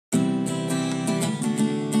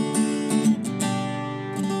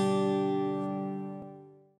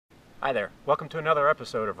Hi there, welcome to another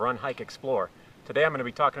episode of Run, Hike, Explore. Today I'm going to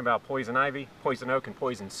be talking about poison ivy, poison oak, and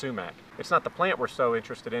poison sumac. It's not the plant we're so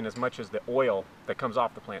interested in as much as the oil that comes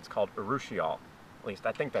off the plant. It's called urushiol. At least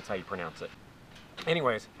I think that's how you pronounce it.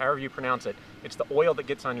 Anyways, however you pronounce it, it's the oil that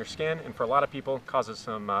gets on your skin and for a lot of people causes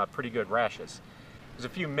some pretty good rashes. There's a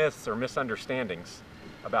few myths or misunderstandings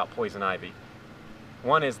about poison ivy.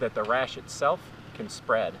 One is that the rash itself can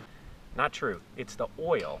spread. Not true. It's the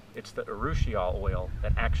oil, it's the urushiol oil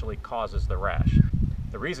that actually causes the rash.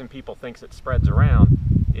 The reason people think it spreads around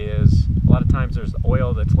is a lot of times there's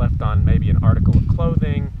oil that's left on maybe an article of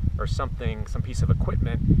clothing or something, some piece of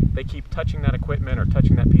equipment. They keep touching that equipment or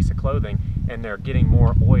touching that piece of clothing and they're getting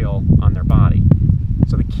more oil on their body.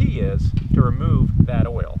 So the key is to remove that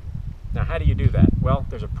oil. Now how do you do that? Well,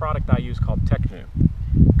 there's a product I use called Tecnu.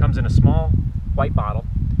 It comes in a small white bottle.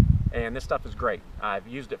 And this stuff is great. I've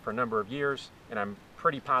used it for a number of years and I'm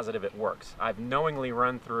pretty positive it works. I've knowingly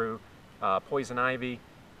run through poison ivy,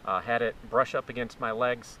 had it brush up against my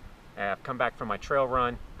legs. I've come back from my trail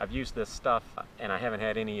run. I've used this stuff and I haven't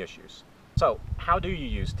had any issues. So how do you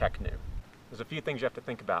use Tecnu? There's a few things you have to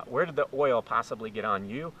think about. Where did the oil possibly get on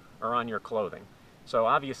you or on your clothing? So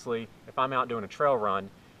obviously if I'm out doing a trail run,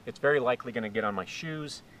 it's very likely going to get on my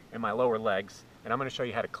shoes and my lower legs, and I'm going to show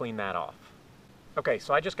you how to clean that off. Okay,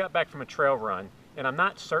 so I just got back from a trail run, and I'm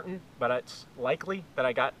not certain, but it's likely that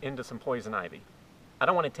I got into some poison ivy. I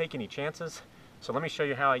don't want to take any chances, so let me show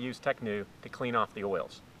you how I use Tecnu to clean off the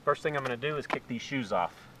oils. First thing I'm going to do is kick these shoes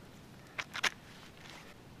off.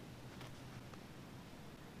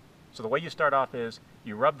 So the way you start off is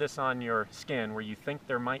you rub this on your skin where you think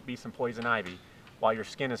there might be some poison ivy while your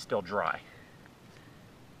skin is still dry.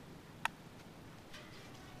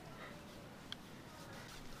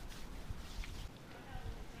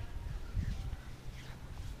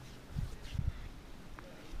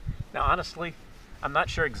 Now honestly, I'm not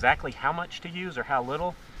sure exactly how much to use or how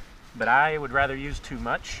little, but I would rather use too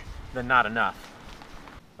much than not enough.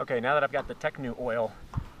 Okay, now that I've got the Tecnu oil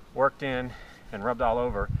worked in and rubbed all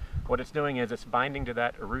over, what it's doing is it's binding to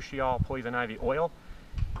that urushiol poison ivy oil,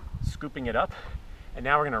 scooping it up, and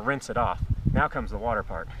now we're going to rinse it off. Now comes the water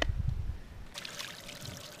part.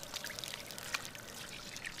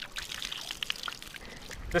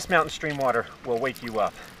 This mountain stream water will wake you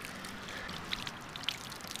up.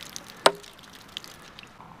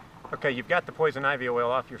 Okay, you've got the poison ivy oil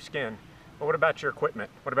off your skin, but what about your equipment?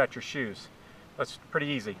 What about your shoes? That's pretty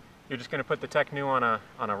easy. You're just going to put the Tecnu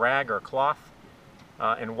on a rag or a cloth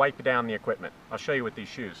and wipe down the equipment. I'll show you with these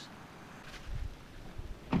shoes.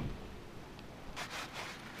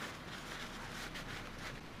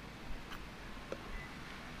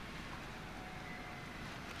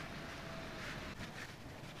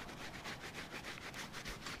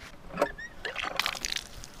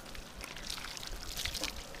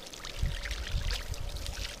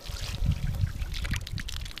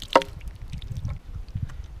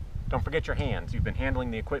 Don't forget your hands. You've been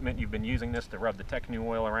handling the equipment, you've been using this to rub the Tecnu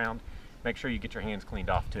oil around. Make sure you get your hands cleaned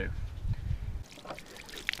off too.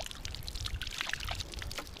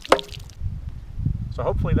 So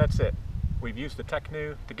hopefully that's it. We've used the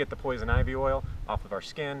Tecnu to get the poison ivy oil off of our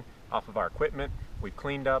skin, off of our equipment. We've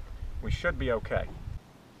cleaned up. We should be okay.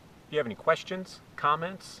 If you have any questions,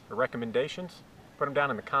 comments, or recommendations, put them down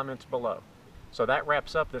in the comments below. So that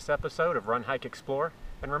wraps up this episode of Run, Hike, Explore.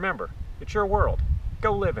 And remember, it's your world.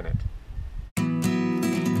 Go live in it.